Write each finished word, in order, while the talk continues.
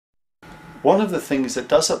One of the things that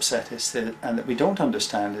does upset us and that we don't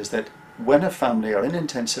understand is that when a family are in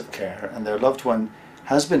intensive care and their loved one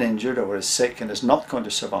has been injured or is sick and is not going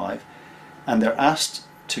to survive, and they're asked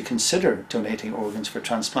to consider donating organs for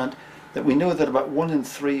transplant, that we know that about 1 in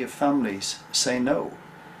 3 of families say no.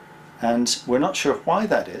 And we're not sure why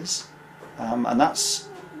that is, and that's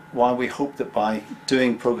why we hope that by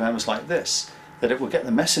doing programs like this, that it will get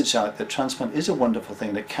the message out that transplant is a wonderful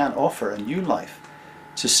thing that can offer a new life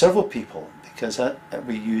to several people, because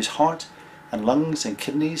we use heart and lungs and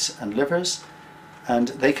kidneys and livers, and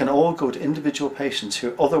they can all go to individual patients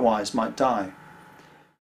who otherwise might die.